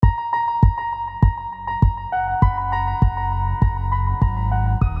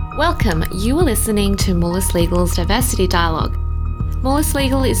Welcome, you are listening to Moulis Legal's Diversity Dialogue. Moulis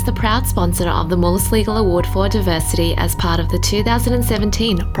Legal is the proud sponsor of the Moulis Legal Award for Diversity as part of the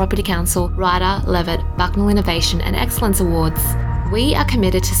 2017 Property Council Ryder, Levitt, Bucknell Innovation and Excellence Awards. We are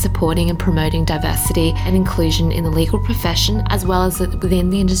committed to supporting and promoting diversity and inclusion in the legal profession as well as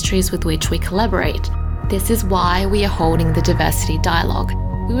within the industries with which we collaborate. This is why we are holding the Diversity Dialogue.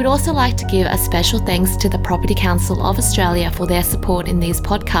 We would also like to give a special thanks to the Property Council of Australia for their support in these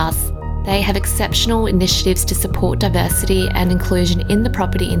podcasts. They have exceptional initiatives to support diversity and inclusion in the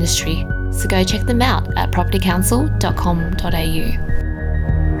property industry, so go check them out at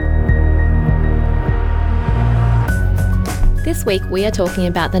propertycouncil.com.au. This week we are talking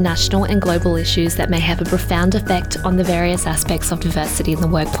about the national and global issues that may have a profound effect on the various aspects of diversity in the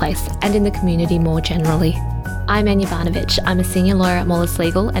workplace and in the community more generally. I'm Jovanovic. I'm a senior lawyer at Moulis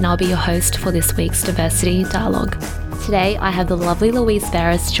Legal and I'll be your host for this week's Diversity Dialogue. Today I have the lovely Louise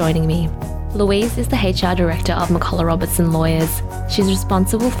Ferris joining me. Louise is the HR Director of McCullough Robertson Lawyers. She's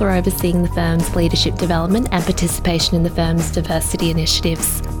responsible for overseeing the firm's leadership development and participation in the firm's diversity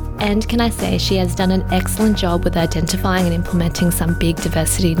initiatives. And can I say she has done an excellent job with identifying and implementing some big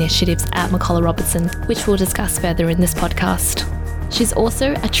diversity initiatives at McCullough Robertson, which we'll discuss further in this podcast. She's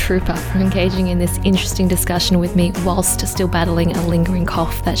also a trooper for engaging in this interesting discussion with me whilst still battling a lingering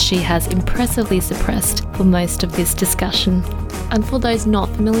cough that she has impressively suppressed for most of this discussion. And for those not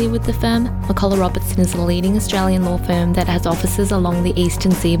familiar with the firm, McCullough Robertson is a leading Australian law firm that has offices along the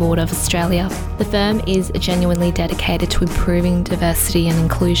eastern seaboard of Australia. The firm is genuinely dedicated to improving diversity and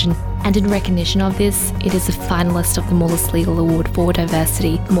inclusion, and in recognition of this, it is a finalist of the Moulis Legal Award for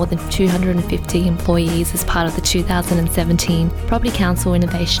Diversity for more than 250 employees as part of the 2017 Property Council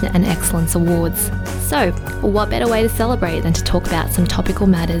Innovation and Excellence Awards. So, what better way to celebrate than to talk about some topical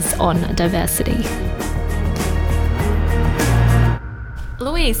matters on diversity?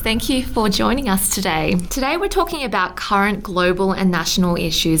 Louise, thank you for joining us today. Today we're talking about current global and national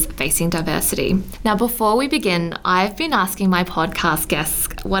issues facing diversity. Now, before we begin, I've been asking my podcast guests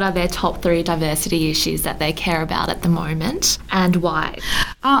what are their top 3 diversity issues that they care about at the moment and why.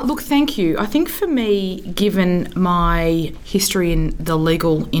 Look, thank you. I think for me, given my history in the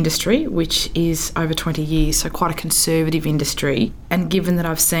legal industry, which is over 20 years, so quite a conservative industry, and given that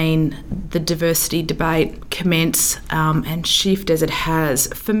I've seen the diversity debate commence and shift as it has,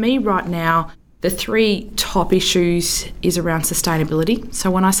 for me right now, the 3 top issues is around sustainability. So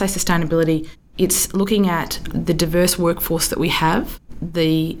when I say sustainability, it's looking at the diverse workforce that we have,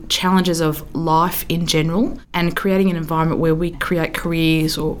 the challenges of life in general, and creating an environment where we create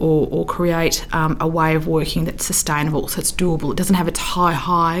careers or create a way of working that's sustainable, so it's doable. It doesn't have its high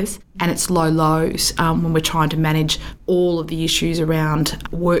highs and its low lows when we're trying to manage all of the issues around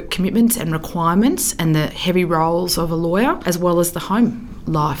work commitments and requirements and the heavy roles of a lawyer, as well as the home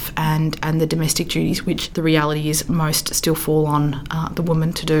life and the domestic duties, which the reality is most still fall on the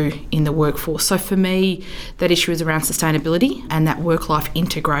woman to do in the workforce. So for me, that issue is around sustainability and that work-life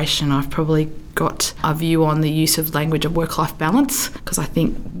integration. I've probably got a view on the use of language of work-life balance, because I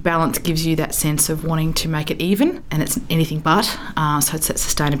think balance gives you that sense of wanting to make it even, and it's anything but. So it's that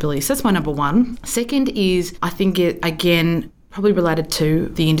sustainability. So that's my number 1. Second is, I think it, again, probably related to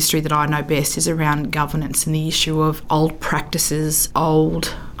the industry that I know best, is around governance and the issue of old practices, I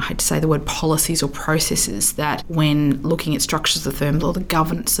hate to say the word policies or processes that when looking at structures of the firm or the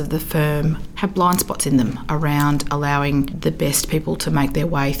governance of the firm have blind spots in them around allowing the best people to make their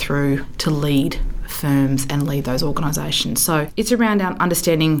way through to lead firms and lead those organisations. So it's around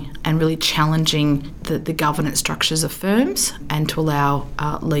understanding and really challenging the governance structures of firms and to allow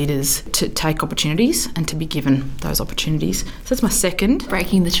leaders to take opportunities and to be given those opportunities. So that's my second.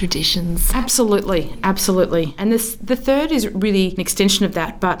 Breaking the traditions. Absolutely. And the third is really an extension of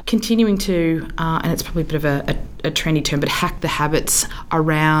that, but continuing to, and it's probably a bit of a trendy term, but hack the habits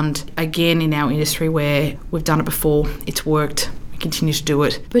around, again, in our industry where we've done it before, it's worked, continue to do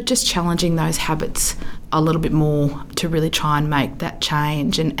it, but just challenging those habits a little bit more to really try and make that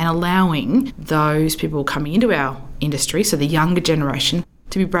change and allowing those people coming into our industry, so the younger generation,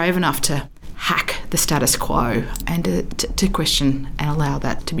 to be brave enough to hack the status quo and to question and allow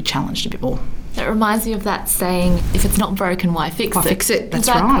that to be challenged a bit more. It reminds me of that saying, if it's not broken, why fix it? Why fix it? That's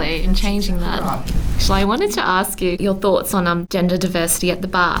exactly, right. And changing that. Right. Actually, I wanted to ask you your thoughts on gender diversity at the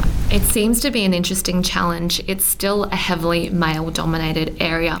bar. It seems to be an interesting challenge. It's still a heavily male-dominated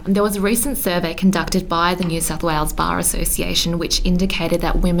area. There was a recent survey conducted by the New South Wales Bar Association which indicated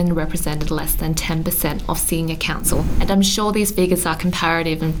that women represented less than 10% of senior counsel. And I'm sure these figures are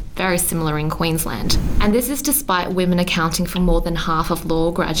comparative and very similar in Queensland. And this is despite women accounting for more than half of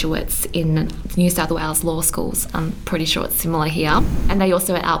law graduates in New South Wales law schools. I'm pretty sure it's similar here. And they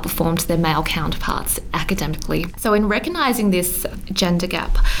also outperformed their male counterparts academically. So in recognising this gender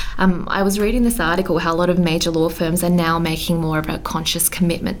gap, I was reading this article how a lot of major law firms are now making more of a conscious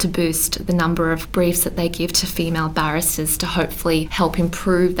commitment to boost the number of briefs that they give to female barristers to hopefully help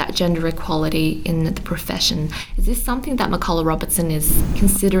improve that gender equality in the profession. Is this something that McCullough Robertson is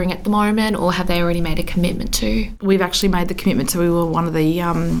considering at the moment, or have they already made a commitment to? We've actually made the commitment, so we were one of the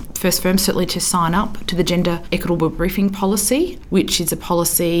first firms certainly to sign up to the Gender Equitable Briefing Policy, which is a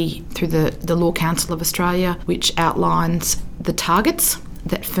policy through the Law Council of Australia which outlines the targets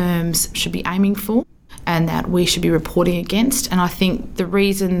that firms should be aiming for and that we should be reporting against. And I think the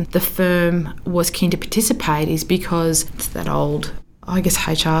reason the firm was keen to participate is because it's that old, I guess,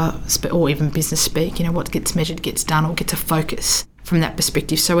 HR or even business speak, what gets measured gets done, or gets a focus from that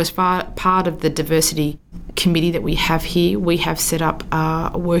perspective. So as part of the diversity committee that we have here, we have set up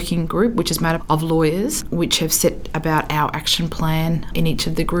a working group which is made up of lawyers, which have set about our action plan in each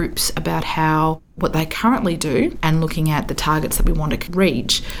of the groups about what they currently do, and looking at the targets that we want to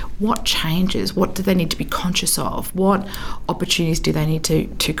reach. What changes? What do they need to be conscious of? What opportunities do they need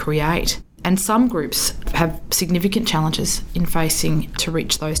to create? And some groups have significant challenges in facing to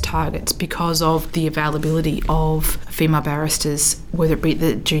reach those targets because of the availability of female barristers, whether it be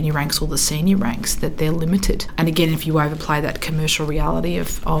the junior ranks or the senior ranks, that they're limited. And again, if you overplay that commercial reality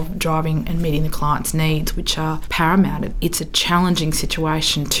of driving and meeting the client's needs, which are paramount, it's a challenging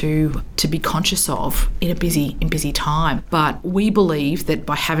situation to be conscious of in a busy time. But we believe that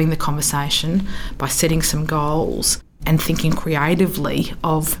by having the conversation, by setting some goals, and thinking creatively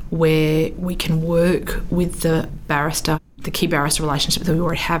of where we can work with the key barrister relationship that we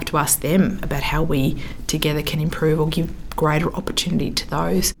already have, to ask them about how we together can improve or give greater opportunity to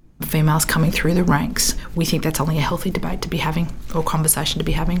those females coming through the ranks. We think that's only a healthy debate to be having, or conversation to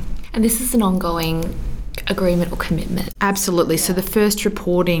be having. And this is an ongoing agreement or commitment? Absolutely. So the first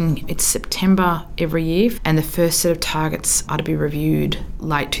reporting, it's September every year, and the first set of targets are to be reviewed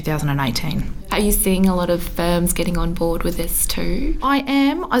late 2018. Are you seeing a lot of firms getting on board with this too? I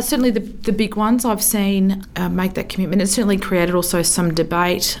am. Certainly the big ones I've seen make that commitment. It's certainly created also some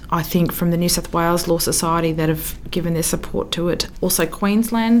debate, I think, from the New South Wales Law Society that have given their support to it. Also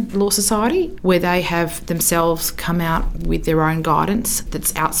Queensland Law Society, where they have themselves come out with their own guidance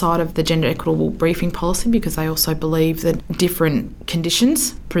that's outside of the Gender Equitable Briefing Policy, because they also believe that different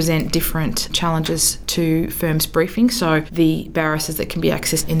conditions present different challenges to firms' briefing. So the barristers that can be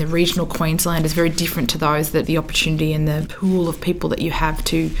accessed in the regional Queensland is very different to those that the opportunity and the pool of people that you have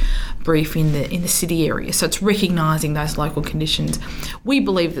to brief in the city area. So it's recognising those local conditions. We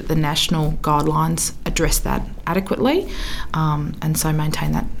believe that the national guidelines address that adequately, and so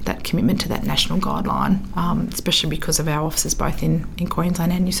maintain that commitment to that national guideline, especially because of our offices both in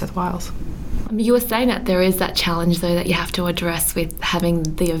Queensland and New South Wales. You were saying that there is that challenge, though, that you have to address with having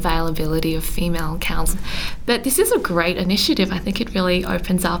the availability of female counsel. But this is a great initiative. I think it really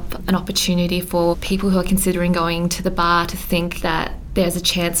opens up an opportunity for people who are considering going to the bar to think that there's a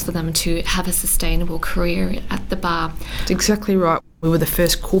chance for them to have a sustainable career at the bar. That's exactly right. We were the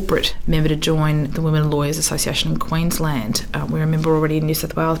first corporate member to join the Women Lawyers Association in Queensland. We're a member already in New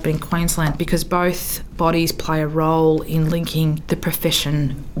South Wales, but in Queensland, because both bodies play a role in linking the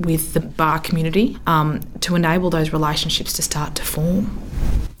profession with the bar community to enable those relationships to start to form.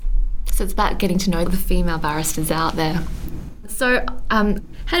 So it's about getting to know the female barristers out there. So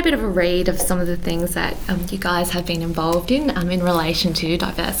had a bit of a read of some of the things that you guys have been involved in relation to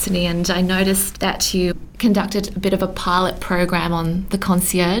diversity, and I noticed that you conducted a bit of a pilot program on the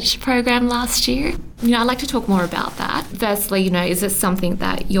concierge program last year. I'd like to talk more about that. Firstly, is this something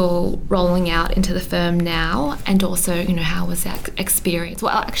that you're rolling out into the firm now? And also, how was that experience?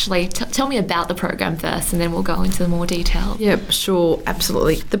 Well, actually, tell me about the program first, and then we'll go into more detail. Yep, sure,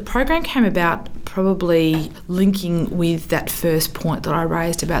 absolutely. The program came about probably linking with that first point that I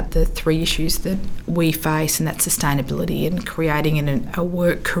raised about the three issues that we face, and that's sustainability and creating a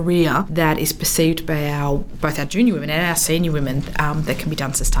work career that is perceived by both our junior women and our senior women that can be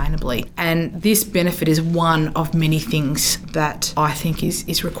done sustainably. And this benefit benefit is one of many things that I think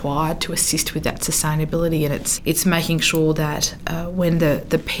is required to assist with that sustainability, and it's making sure that when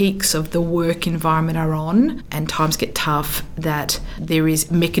the peaks of the work environment are on and times get tough, that there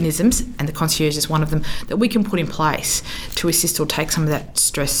is mechanisms, and the concierge is one of them, that we can put in place to assist or take some of that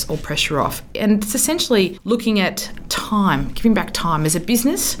stress or pressure off. And it's essentially looking at time, giving back time. As a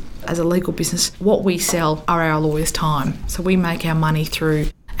business, as a legal business, what we sell are our lawyers' time. So we make our money through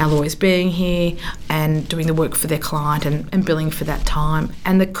our lawyers being here and doing the work for their client and billing for that time.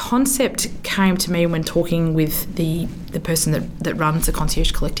 And the concept came to me when talking with the person that runs the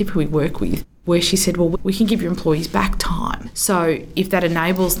Concierge Collective, who we work with, where she said, well, we can give your employees back time. So if that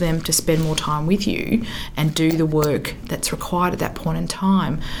enables them to spend more time with you and do the work that's required at that point in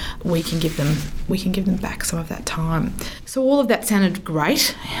time, we can give them back some of that time. So all of that sounded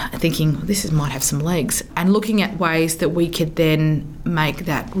great, thinking this might have some legs, and looking at ways that we could then make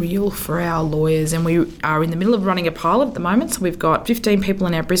that real for our lawyers. And we are in the middle of running a pilot at the moment. So we've got 15 people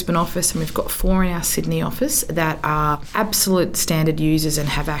in our Brisbane office and we've got 4 in our Sydney office that are absolute standard users and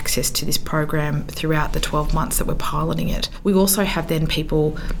have access to this program throughout the 12 months that we're piloting it. We also have then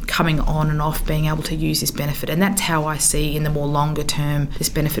people coming on and off being able to use this benefit, and that's how I see in the more longer term this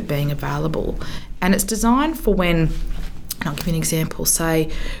benefit being available. And it's designed for when, and I'll give you an example,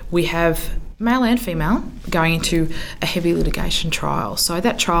 say we have male and female going into a heavy litigation trial. So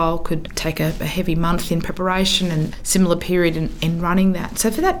that trial could take a heavy month in preparation and similar period in running that.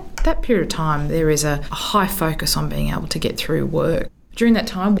 So for that period of time, there is a high focus on being able to get through work. During that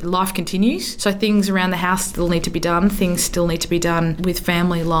time, life continues. So things around the house still need to be done. Things still need to be done with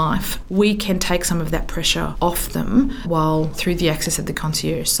family life. We can take some of that pressure off them while through the access of the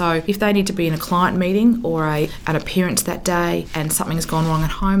concierge. So if they need to be in a client meeting or an appearance that day and something's gone wrong at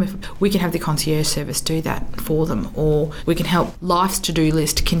home, we can have the concierge service do that for them. Or we can help life's to-do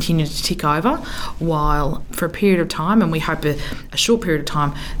list continue to tick over while for a period of time, and we hope a short period of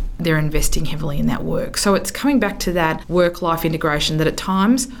time, they're investing heavily in that work. So it's coming back to that work-life integration that at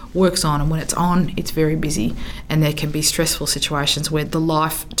times works on, and when it's on, it's very busy, and there can be stressful situations where the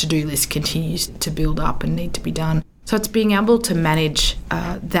life to-do list continues to build up and need to be done. So it's being able to manage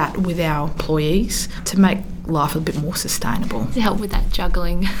that with our employees to make life a bit more sustainable. To help with that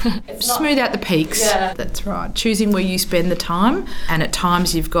juggling. Smooth out the peaks. Yeah. That's right. Choosing where you spend the time, and at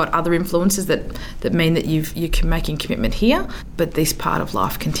times you've got other influences that mean that you're making commitment here, but this part of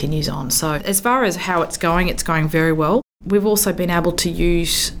life continues on. So as far as how it's going very well. We've also been able to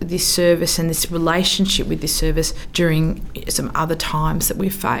use this service and this relationship with this service during some other times that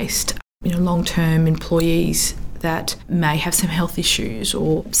we've faced. Long-term employees that may have some health issues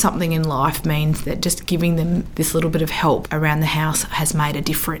or something in life means that just giving them this little bit of help around the house has made a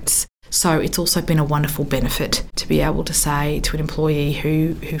difference. So it's also been a wonderful benefit to be able to say to an employee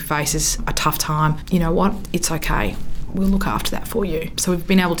who faces a tough time, you know what, it's okay. We'll look after that for you. So we've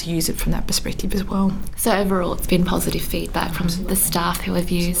been able to use it from that perspective as well. So overall, it's been positive feedback from the staff who have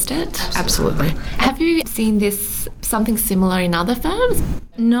used it? Absolutely. Have you seen something similar in other firms?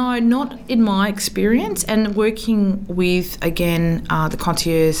 No, not in my experience. And working with, again, the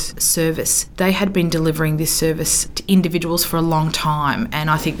concierge service, they had been delivering this service to individuals for a long time. And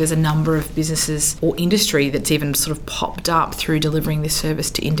I think there's a number of businesses or industry that's even sort of popped up through delivering this service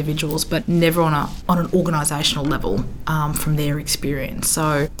to individuals, but never on an organisational level. From their experience.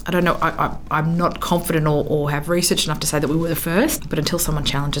 So I don't know, I'm not confident or have research enough to say that we were the first, but until someone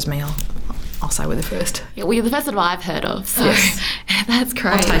challenges me, I'll say we're the first. Yeah, well, you're the first that I've heard of, so yes. That's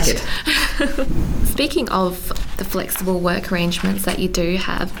great. I'll take it. Speaking of the flexible work arrangements that you do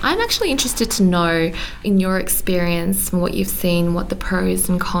have, I'm actually interested to know, in your experience, from what you've seen, what the pros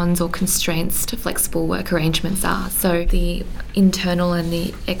and cons or constraints to flexible work arrangements are. So the internal and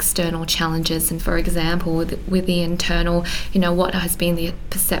the external challenges, and for example, with the internal, what has been the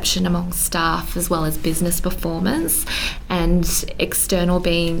perception among staff as well as business performance, and external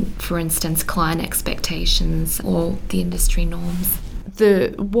being, for instance, client expectations or the industry norms.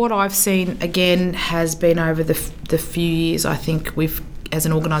 What I've seen, again, has been over the few years, I think we've, as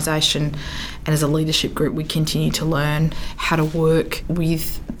an organisation and as a leadership group, we continue to learn how to work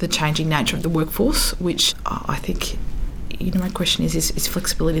with the changing nature of the workforce, which I think, my question is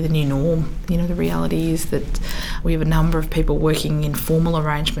flexibility the new norm? The reality is that we have a number of people working in formal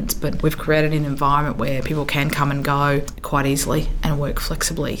arrangements, but we've created an environment where people can come and go quite easily and work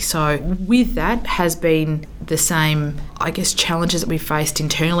flexibly. So with that has been the same, challenges that we've faced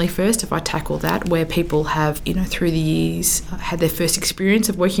internally first, if I tackle that, where people have, through the years had their first experience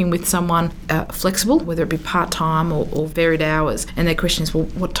of working with someone flexible, whether it be part-time or varied hours. And their question is, well,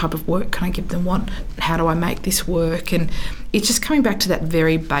 what type of work can I give them? How do I make this work? And it's just coming back to that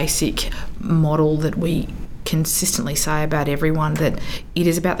very basic model that we consistently say about everyone, that it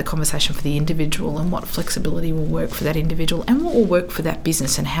is about the conversation for the individual and what flexibility will work for that individual and what will work for that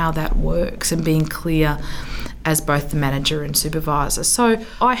business and how that works, and being clear as both the manager and supervisor. So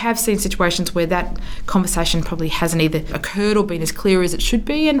I have seen situations where that conversation probably hasn't either occurred or been as clear as it should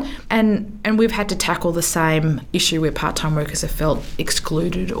be, and we've had to tackle the same issue where part-time workers have felt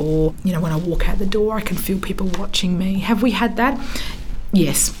excluded, or, you know, when I walk out the door I can feel people watching me. Have we had that?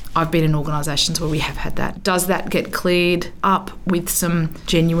 Yes, I've been in organisations where we have had that. Does that get cleared up with some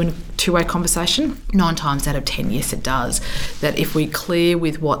genuine two-way conversation? 9 times out of 10, yes, it does. That if we're clear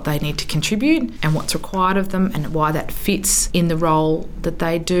with what they need to contribute and what's required of them and why that fits in the role that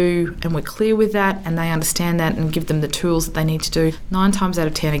they do, and we're clear with that and they understand that and give them the tools that they need to do, 9 times out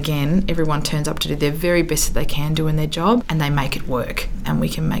of 10, again, everyone turns up to do their very best that they can do in their job, and they make it work, and we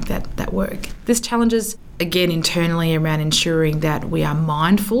can make that work. There's challenges again internally around ensuring that we are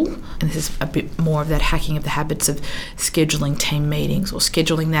mindful, and this is a bit more of that hacking of the habits of scheduling team meetings or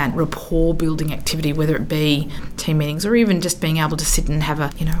scheduling that rapport building activity, whether it be team meetings or even just being able to sit and have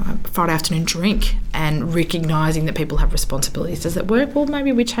a Friday afternoon drink, and recognising that people have responsibilities. Does that work? Well,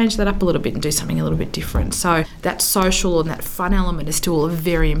 maybe we change that up a little bit and do something a little bit different. So that social and that fun element is still a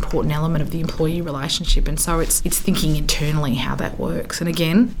very important element of the employee relationship, and so it's thinking internally how that works. And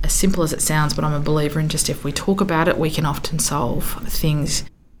again, as simple as it sounds, but I'm a believer in just if we talk about it, we can often solve things.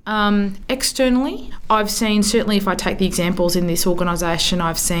 Externally, I've seen, certainly if I take the examples in this organisation,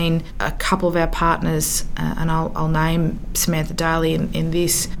 I've seen a couple of our partners, and I'll name Samantha Daly in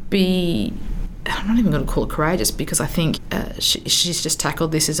this, be, I'm not even going to call it courageous, because I think she's just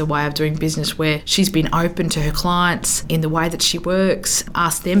tackled this as a way of doing business where she's been open to her clients in the way that she works,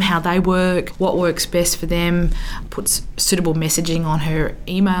 asked them how they work, what works best for them, puts suitable messaging on her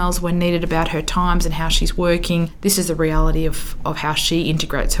emails when needed about her times and how she's working. This is the reality of how she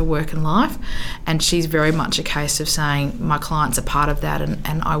integrates her work and life, and she's very much a case of saying my clients are part of that,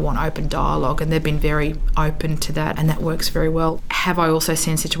 and I want open dialogue, and they've been very open to that, and that works very well. Have I also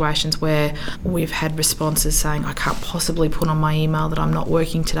seen situations where we've had responses saying I can't possibly put on my email that I'm not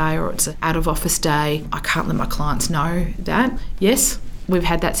working today, or it's an out of office day, I can't let my clients know that? Yes, we've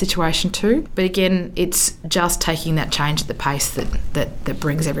had that situation too, but again, it's just taking that change at the pace that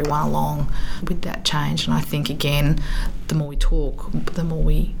brings everyone along with that change. And I think again, the more we talk, the more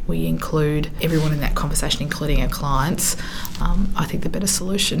we include everyone in that conversation, including our clients, I think the better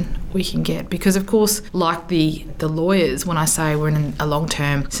solution we can get. Because of course, like the lawyers, when I say we're in a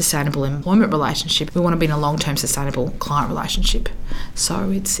long-term sustainable employment relationship, we want to be in a long-term sustainable client relationship. So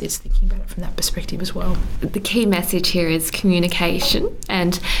it's thinking about it from that perspective as well. The key message here is communication,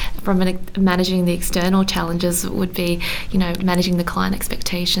 and from managing the external challenges would be, managing the client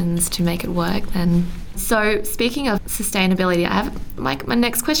expectations to make it work then. So speaking of sustainability, I have my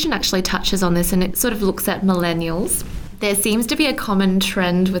next question actually touches on this, and it sort of looks at millennials. There seems to be a common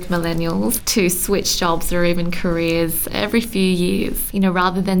trend with millennials to switch jobs or even careers every few years,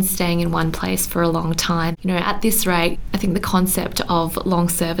 rather than staying in one place for a long time. At this rate, I think the concept of long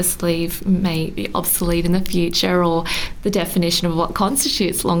service leave may be obsolete in the future, or the definition of what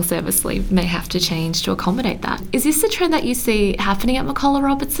constitutes long service leave may have to change to accommodate that. Is this a trend that you see happening at McCullough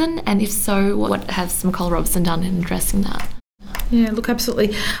Robertson? And if so, what has McCullough Robertson done in addressing that? Yeah, look,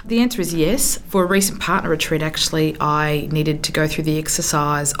 absolutely. The answer is yes. For a recent partner retreat, actually, I needed to go through the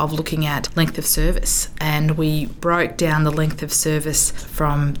exercise of looking at length of service, and we broke down the length of service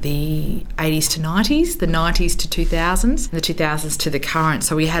from the 80s to 90s, the 90s to 2000s, and the 2000s to the current.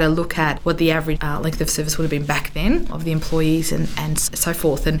 So we had a look at what the average length of service would have been back then of the employees and so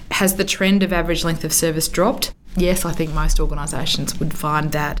forth. And has the trend of average length of service dropped? Yes, I think most organisations would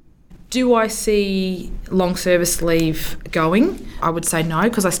find that. Do I see long service leave going? I would say no,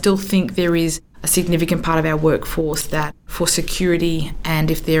 because I still think there is a significant part of our workforce that, for security,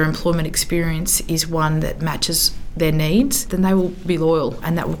 and if their employment experience is one that matches their needs, then they will be loyal,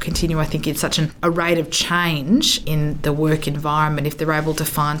 and that will continue. I think it's such a rate of change in the work environment. If they're able to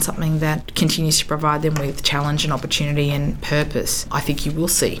find something that continues to provide them with challenge and opportunity and purpose, I think you will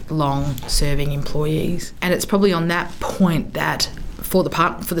see long-serving employees. And it's probably on that point that for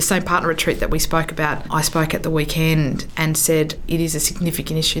the same partner retreat that we spoke about, I spoke at the weekend and said it is a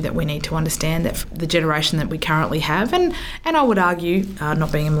significant issue that we need to understand, that the generation that we currently have, and I would argue,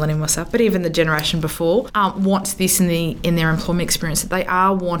 not being a millennial myself, but even the generation before, wants this in their employment experience, that they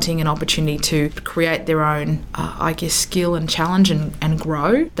are wanting an opportunity to create their own, skill and challenge and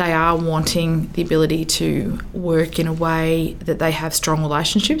grow. They are wanting the ability to work in a way that they have strong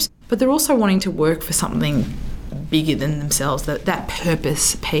relationships, but they're also wanting to work for something bigger than themselves, that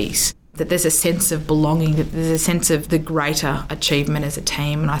purpose piece that there's a sense of belonging, that there's a sense of the greater achievement as a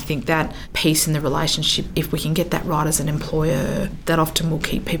team. And I think that piece in the relationship, if we can get that right as an employer, that often will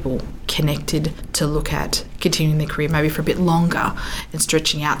keep people connected to look at continuing their career maybe for a bit longer and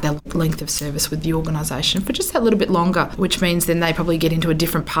stretching out their length of service with the organisation for just that little bit longer, which means then they probably get into a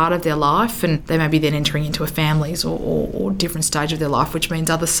different part of their life, and they may be then entering into a families or different stage of their life, which means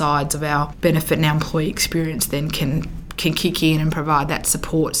other sides of our benefit and our employee experience then can kick in and provide that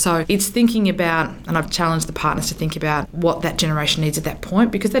support. So it's thinking about, and I've challenged the partners to think about what that generation needs at that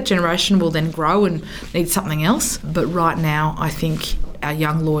point, because that generation will then grow and need something else. But right now, I think our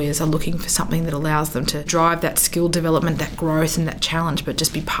young lawyers are looking for something that allows them to drive that skill development, that growth and that challenge, but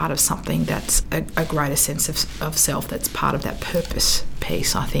just be part of something that's a greater sense of self, that's part of that purpose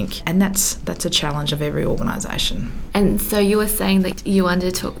piece, I think. And that's a challenge of every organisation. And so you were saying that you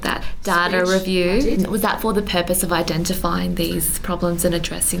undertook that data review. Was that for the purpose of identifying these problems and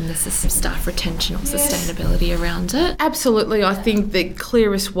addressing the staff retention or sustainability around it? Absolutely. I think the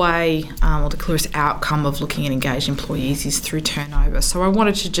clearest way or the clearest outcome of looking at engaged employees is through turnover. So I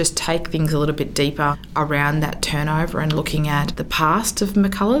wanted to just take things a little bit deeper around that turnover and looking at the past of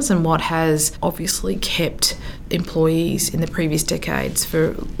McCullough's and what has obviously kept employees in the previous decades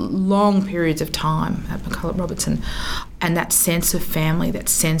for long periods of time at McCullough Robertson. And that sense of family, that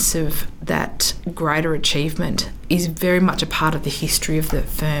sense of that greater achievement is very much a part of the history of the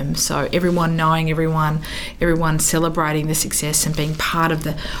firm. So everyone knowing everyone celebrating the success and being part of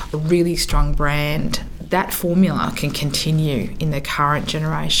a really strong brand, that formula can continue in the current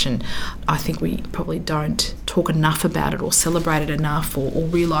generation. I think we probably don't talk enough about it or celebrate it enough or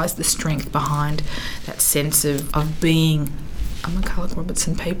realise the strength behind that sense of being a McCullough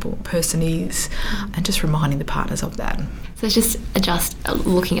Robertson person is, and just reminding the partners of that. So it's just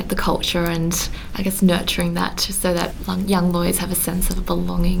looking at the culture and I guess nurturing that just so that young lawyers have a sense of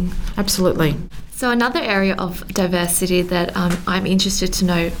belonging. Absolutely. So another area of diversity that I'm interested to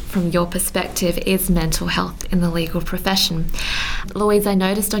know from your perspective is mental health in the legal profession. Louise, I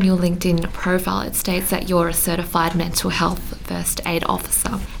noticed on your LinkedIn profile it states that you're a certified mental health first aid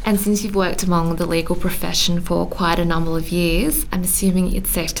officer. And since you've worked among the legal profession for quite a number of years, I'm assuming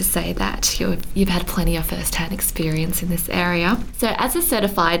it's safe to say that you've had plenty of first-hand experience in this area. So as a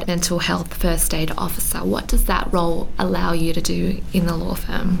certified mental health first aid officer, what does that role allow you to do in the law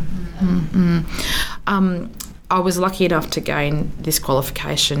firm? I was lucky enough to gain this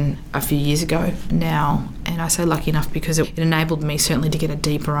qualification a few years ago now, and I say lucky enough because it enabled me certainly to get a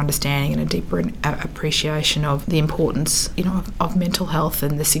deeper understanding and a deeper appreciation of the importance, of mental health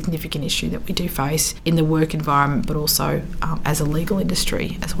and the significant issue that we do face in the work environment, but also as a legal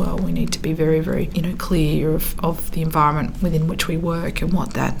industry as well. We need to be very, very, clear of the environment within which we work and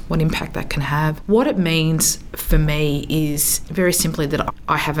what impact that can have. What it means for me is very simply that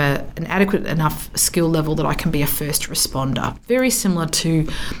I have an adequate enough skill level that I can be a first responder. Very similar to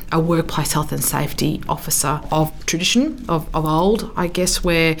a workplace health and safety officer of tradition, of old, I guess,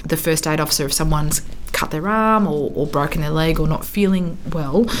 where the first aid officer, if someone's cut their arm or broken their leg or not feeling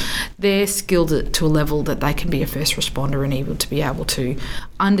well, they're skilled to a level that they can be a first responder and able to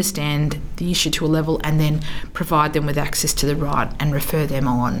understand the issue to a level and then provide them with access to the right and refer them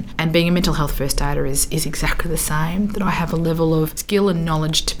on. And being a mental health first aider is exactly the same, that I have a level of skill and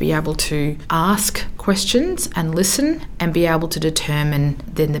knowledge to be able to ask questions and listen and be able to determine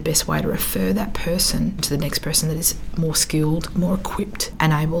then the best way to refer that person to the next person that is more skilled, more equipped,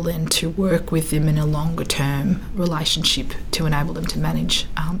 and able then to work with them in a longer term relationship to enable them to manage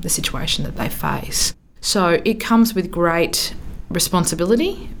the situation that they face. So it comes with great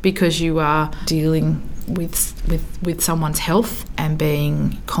responsibility because you are dealing with someone's health and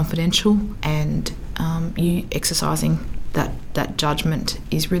being confidential, and you exercising that judgment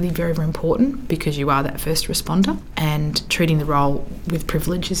is really very, very important because you are that first responder, and treating the role with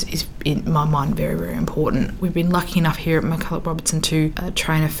privilege is in my mind very, very important. We've been lucky enough here at McCullough Robertson to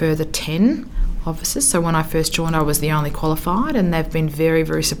train a further 10 officers. So when I first joined, I was the only qualified, and they've been very,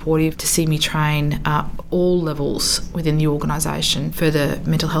 very supportive to see me train all levels within the organisation for the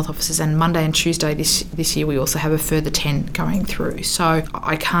mental health officers. And Monday and Tuesday this year, we also have a further 10 going through. So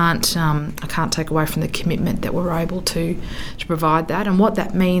I can't take away from the commitment that we're able to provide that. And what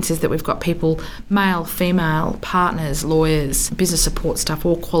that means is that we've got people, male, female, partners, lawyers, business support staff,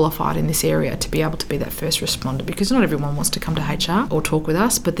 all qualified in this area to be able to be that first responder, because not everyone wants to come to HR or talk with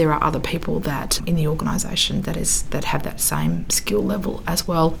us, but there are other people that in the organisation that have that same skill level as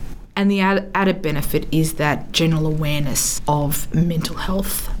well. And the added benefit is that general awareness of mental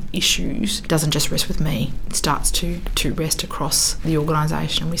health issues doesn't just rest with me. It starts to rest across the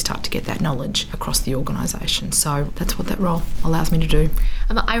organisation, and we start to get that knowledge across the organisation. So that's what that role allows me to do.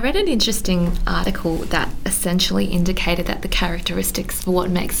 I read an interesting article that essentially indicated that the characteristics for what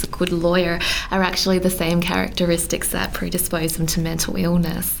makes a good lawyer are actually the same characteristics that predispose them to mental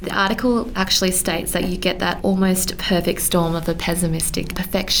illness. The article actually states that you get that almost perfect storm of a pessimistic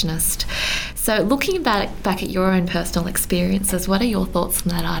perfectionist. So looking back at your own personal experiences, what are your thoughts on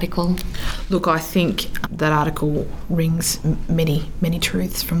that article? Look, I think that article rings many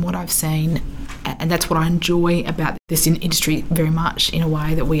truths from what I've seen. And that's what I enjoy about this industry very much, in a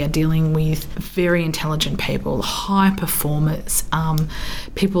way that we are dealing with very intelligent people, high performers,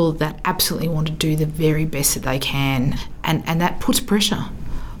 people that absolutely want to do the very best that they can. And that puts pressure,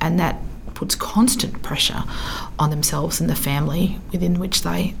 and that puts constant pressure on themselves and the family within which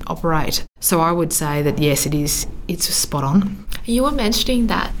they operate. So I would say that, yes, it's spot on. You were mentioning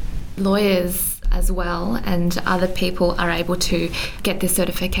that lawyers as well and other people are able to get this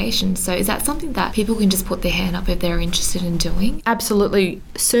certification. So is that something that people can just put their hand up if they're interested in doing? Absolutely.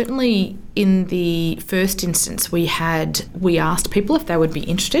 Certainly in the first instance, we asked people if they would be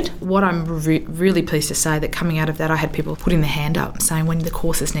interested. What I'm really pleased to say, that coming out of that, I had people putting their hand up saying, when the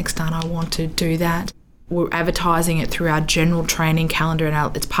course is next done, I want to do that. We're advertising it through our general training calendar,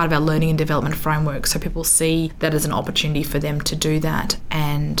 and it's part of our learning and development framework, so people see that as an opportunity for them to do that,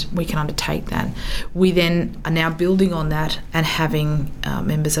 and we can undertake that. We then are now building on that and having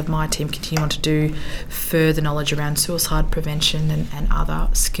members of my team continue on to do further knowledge around suicide prevention and other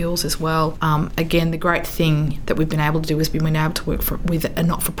skills as well. Again, the great thing that we've been able to do is we've been able to work with a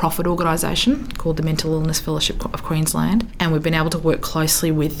not-for-profit organisation called the Mental Illness Fellowship of Queensland, and we've been able to work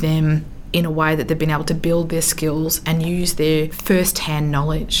closely with them in a way that they've been able to build their skills and use their first-hand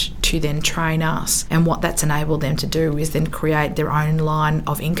knowledge to then train us. And what that's enabled them to do is then create their own line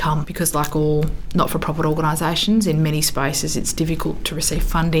of income, because like all not-for-profit organisations, in many spaces it's difficult to receive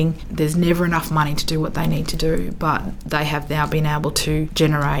funding. There's never enough money to do what they need to do, but they have now been able to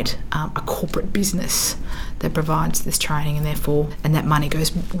generate a corporate business that provides this training, and that money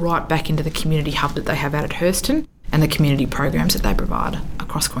goes right back into the community hub that they have out at Hurston and the community programs that they provide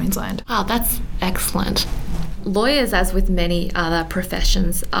across Queensland. Wow, that's excellent. Lawyers, as with many other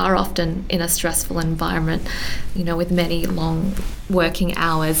professions, are often in a stressful environment, with many long working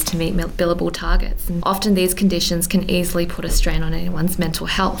hours to meet billable targets. And often these conditions can easily put a strain on anyone's mental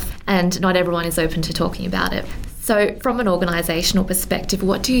health, and not everyone is open to talking about it. So from an organisational perspective,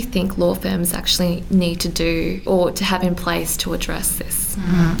 what do you think law firms actually need to do or to have in place to address this?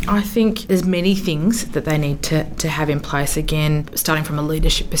 I think there's many things that they need to have in place, again, starting from a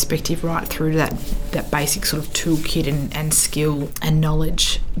leadership perspective right through to that basic sort of toolkit and skill and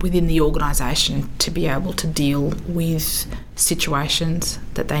knowledge within the organisation to be able to deal with situations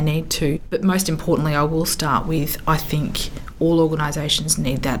that they need to. But most importantly, I will start with, I think all organisations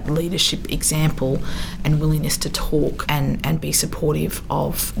need that leadership example and willingness to talk and be supportive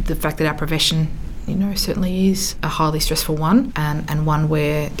of the fact that our profession certainly is a highly stressful one, and one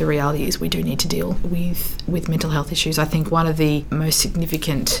where the reality is we do need to deal with mental health issues. I think one of the most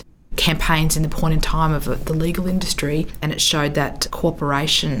significant campaigns in the point in time of the legal industry, and it showed that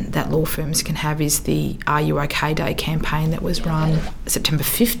cooperation that law firms can have, is the Are You OK Day campaign that was run September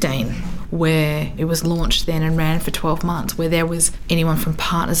 15, where it was launched then and ran for 12 months, where there was anyone from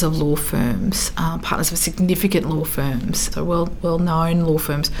partners of law firms, partners of significant law firms, so well-known law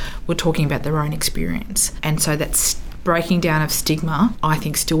firms, were talking about their own experience. And so that's breaking down of stigma, I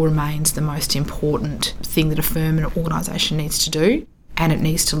think, still remains the most important thing that a firm and an organisation needs to do. And it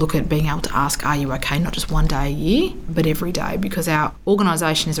needs to look at being able to ask, are you okay, not just one day a year, but every day, because our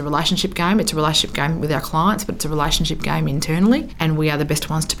organisation is a relationship game. It's a relationship game with our clients, but it's a relationship game internally, and we are the best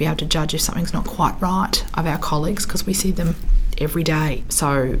ones to be able to judge if something's not quite right of our colleagues, because we see them every day.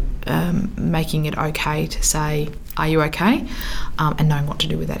 So making it okay to say, are you okay, and knowing what to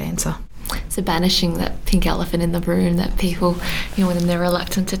do with that answer. So banishing that pink elephant in the room that people, when they're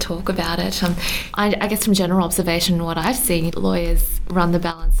reluctant to talk about it. I guess from general observation, what I've seen, lawyers run the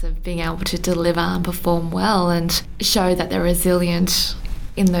balance of being able to deliver and perform well and show that they're resilient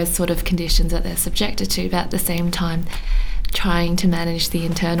in those sort of conditions that they're subjected to, but at the same time trying to manage the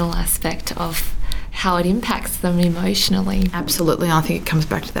internal aspect of how it impacts them emotionally. Absolutely. I think it comes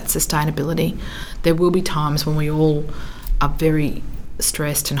back to that sustainability. There will be times when we all are very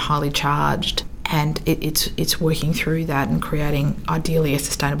stressed and highly charged, and it's working through that and creating ideally a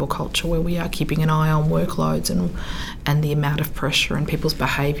sustainable culture where we are keeping an eye on workloads and the amount of pressure and people's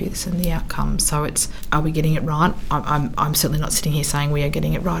behaviours and the outcomes. So are we getting it right? I'm certainly not sitting here saying we are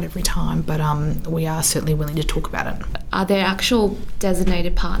getting it right every time, but we are certainly willing to talk about it. Are there actual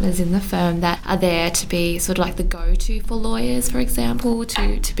designated partners in the firm that are there to be sort of like the go-to for lawyers, for example,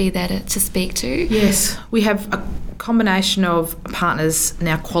 to be there to speak to? Yes, we have a combination of partners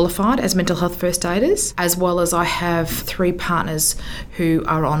now qualified as mental health first aiders, as well as I have 3 partners who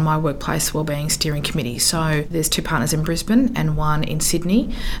are on my workplace wellbeing steering committee. So there's 2 partners in Brisbane and 1 in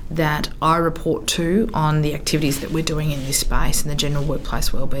Sydney that I report to on the activities that we're doing in this space and the general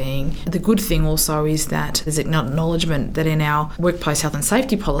workplace wellbeing. The good thing also is that there's an acknowledgement that in our workplace health and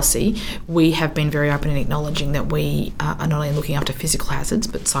safety policy, we have been very open in acknowledging that we are not only looking after physical hazards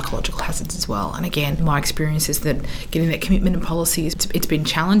but psychological hazards as well. And again, my experience is that getting that commitment in policy, it's been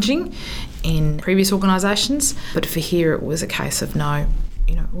challenging in previous organisations, but for here it was a case of no,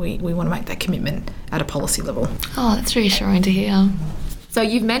 we want to make that commitment at a policy level. Oh, that's reassuring to hear. So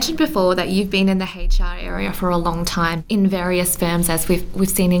you've mentioned before that you've been in the HR area for a long time in various firms, as we've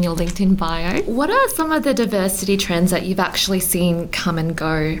seen in your LinkedIn bio. What are some of the diversity trends that you've actually seen come and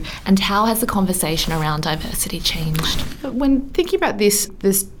go, and how has the conversation around diversity changed? When thinking about this,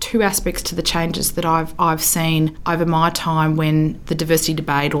 there's 2 aspects to the changes that I've seen over my time when the diversity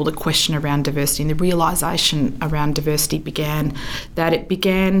debate or the question around diversity and the realisation around diversity began, that it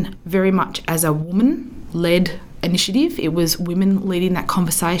began very much as a woman-led initiative. It was women leading that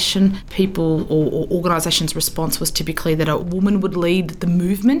conversation. People or organisations' response was typically that a woman would lead the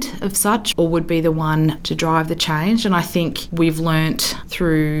movement of such or would be the one to drive the change. And I think we've learnt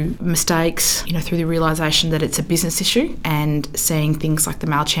through mistakes, through the realisation that it's a business issue, and seeing things like the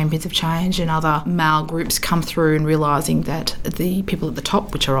Male Champions of Change and other male groups come through and realising that the people at the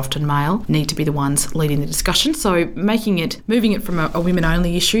top, which are often male, need to be the ones leading the discussion. So moving it from a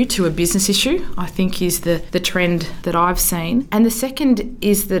women-only issue to a business issue, I think is the trend that I've seen. And the second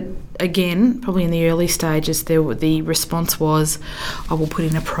is that, again, probably in the early stages, the response was, I will put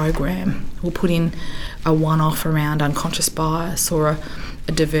in a program, we'll put in a one-off around unconscious bias or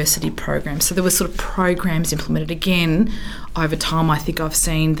a diversity program. So there were sort of programs implemented. Again, over time, I think I've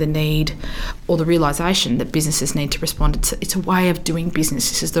seen the need or the realisation that businesses need to respond. It's a way of doing business.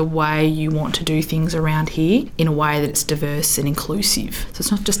 This is the way you want to do things around here in a way that it's diverse and inclusive. So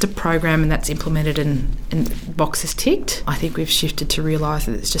it's not just a program and that's implemented and boxes ticked. I think we've shifted to realise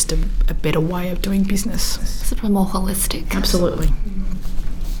that it's just a better way of doing business. Sort of more holistic. Absolutely.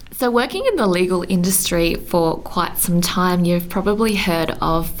 So working in the legal industry for quite some time, you've probably heard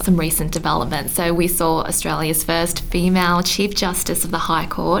of some recent developments. So we saw Australia's first female Chief Justice of the High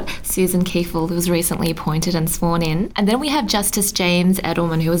Court, Susan Kiefel, who was recently appointed and sworn in. And then we have Justice James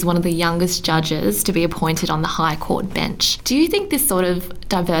Edelman, who was one of the youngest judges to be appointed on the High Court bench. Do you think this sort of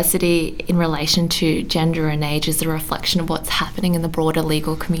diversity in relation to gender and age is a reflection of what's happening in the broader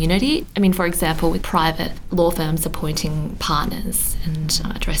legal community? I mean, for example, with private law firms appointing partners and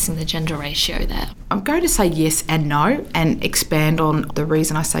addressing the gender ratio there. I'm going to say yes and no, and expand on the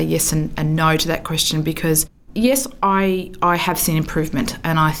reason I say yes and no to that question, because yes, I have seen improvement,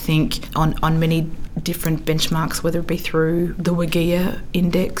 and I think on many different benchmarks, whether it be through the WGEA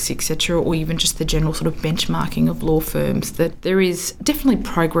index, etc., or even just the general sort of benchmarking of law firms, that there is definitely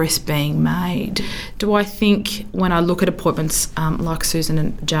progress being made. Do I think when I look at appointments like Susan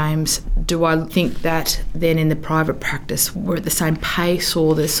and James, do I think that then in the private practice we're at the same pace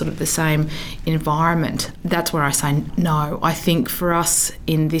or there's sort of the same environment? That's where I say no. I think for us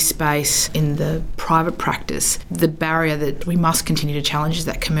in this space, in the private practice, the barrier that we must continue to challenge is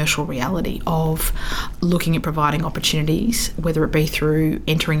that commercial reality of looking at providing opportunities, whether it be through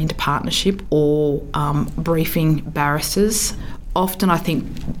entering into partnership or briefing barristers. Often I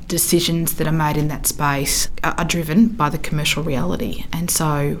think decisions that are made in that space are driven by the commercial reality, and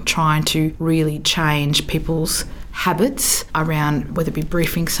so trying to really change people's habits around whether it be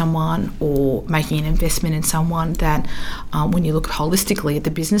briefing someone or making an investment in someone, that when you look holistically at the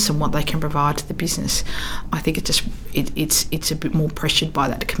business and what they can provide to the business, I think it's a bit more pressured by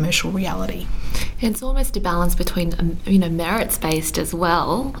that commercial reality. It's almost a balance between merits-based as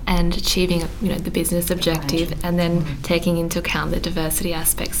well and achieving the business objective and then taking into account the diversity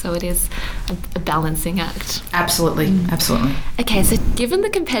aspect. So it is a balancing act. Absolutely. Okay, so given the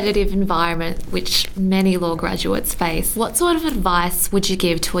competitive environment which many law graduates face, what sort of advice would you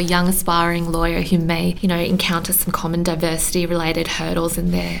give to a young aspiring lawyer who may encounter some common diversity related hurdles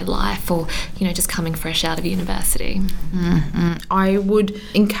in their life, or just coming fresh out of university? I would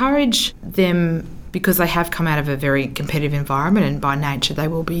encourage them, because they have come out of a very competitive environment, and by nature they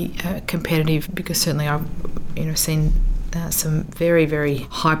will be competitive, because certainly I've seen some very, very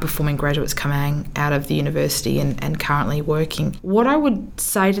high-performing graduates coming out of the university and currently working. What I would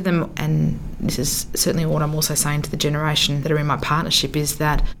say to them, and this is certainly what I'm also saying to the generation that are in my partnership, is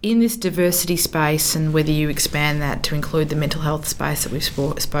that in this diversity space, and whether you expand that to include the mental health space that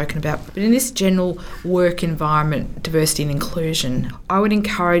we've spoken about, but in this general work environment, diversity and inclusion, I would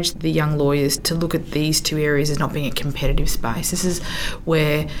encourage the young lawyers to look at these two areas as not being a competitive space. This is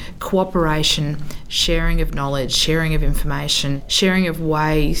where cooperation, sharing of knowledge, sharing of information, sharing of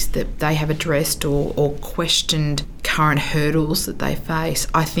ways that they have addressed or questioned current hurdles that they face,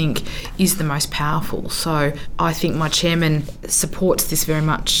 I think is the most powerful. So I think my chairman supports this very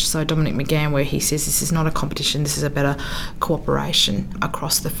much. So Dominic McGann, where he says this is not a competition, this is a better cooperation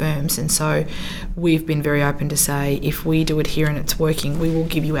across the firms. And so we've been very open to say, if we do it here and it's working, we will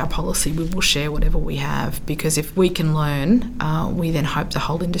give you our policy, we will share whatever we have, because if we can learn, we then hope the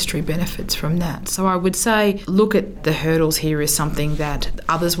whole industry benefits from that. So I would say, look at the hurdles here as something that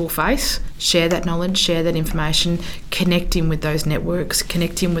others will face, share that knowledge, share that information, connect in with those networks,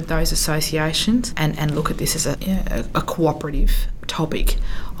 connect in with those associations, and look at this as a cooperative topic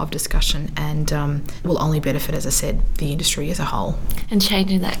of discussion, and will only benefit, as I said, the industry as a whole. And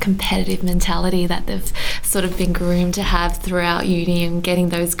changing that competitive mentality that they've sort of been groomed to have throughout uni and getting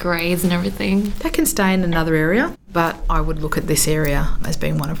those grades and everything. That can stay in another area, but I would look at this area as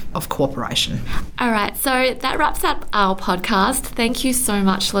being one of cooperation. All right, so that wraps up our podcast. Thank you so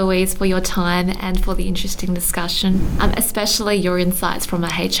much, Louise, for your time and for the interesting discussion, especially your insights from a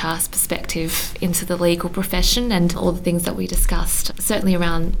HR's perspective into the legal profession and all the things that we discussed, certainly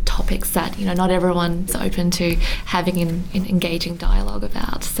around topics that, not everyone's open to having an engaging dialogue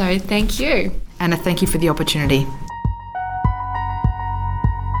about. So thank you. Anna, thank you for the opportunity.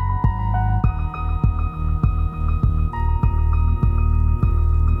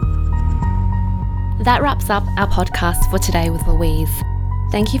 That wraps up our podcast for today with Louise.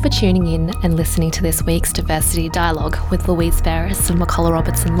 Thank you for tuning in and listening to this week's Diversity Dialogue with Louise Ferris of McCullough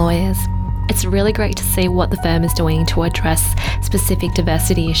Robertson Lawyers. It's really great to see what the firm is doing to address specific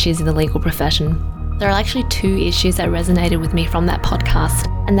diversity issues in the legal profession. There are actually two issues that resonated with me from that podcast,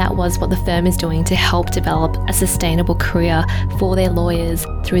 and that was what the firm is doing to help develop a sustainable career for their lawyers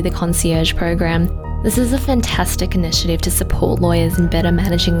through the concierge program. This is a fantastic initiative to support lawyers in better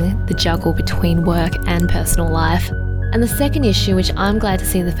managing the juggle between work and personal life. And the second issue, which I'm glad to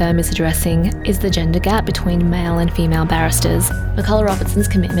see the firm is addressing, is the gender gap between male and female barristers. McCullough Robertson's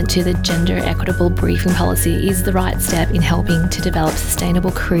commitment to the gender equitable briefing policy is the right step in helping to develop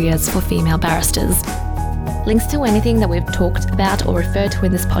sustainable careers for female barristers. Links to anything that we've talked about or referred to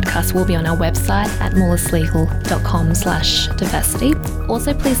in this podcast will be on our website at moulislegal.com/diversity.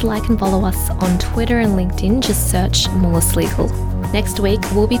 Also, please like and follow us on Twitter and LinkedIn. Just search Moulis Legal. Next week,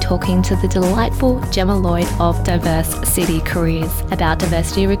 we'll be talking to the delightful Gemma Lloyd of Diverse City Careers about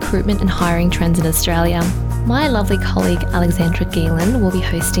diversity recruitment and hiring trends in Australia. My lovely colleague Alexandra Geelan will be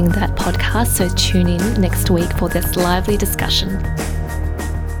hosting that podcast, so tune in next week for this lively discussion.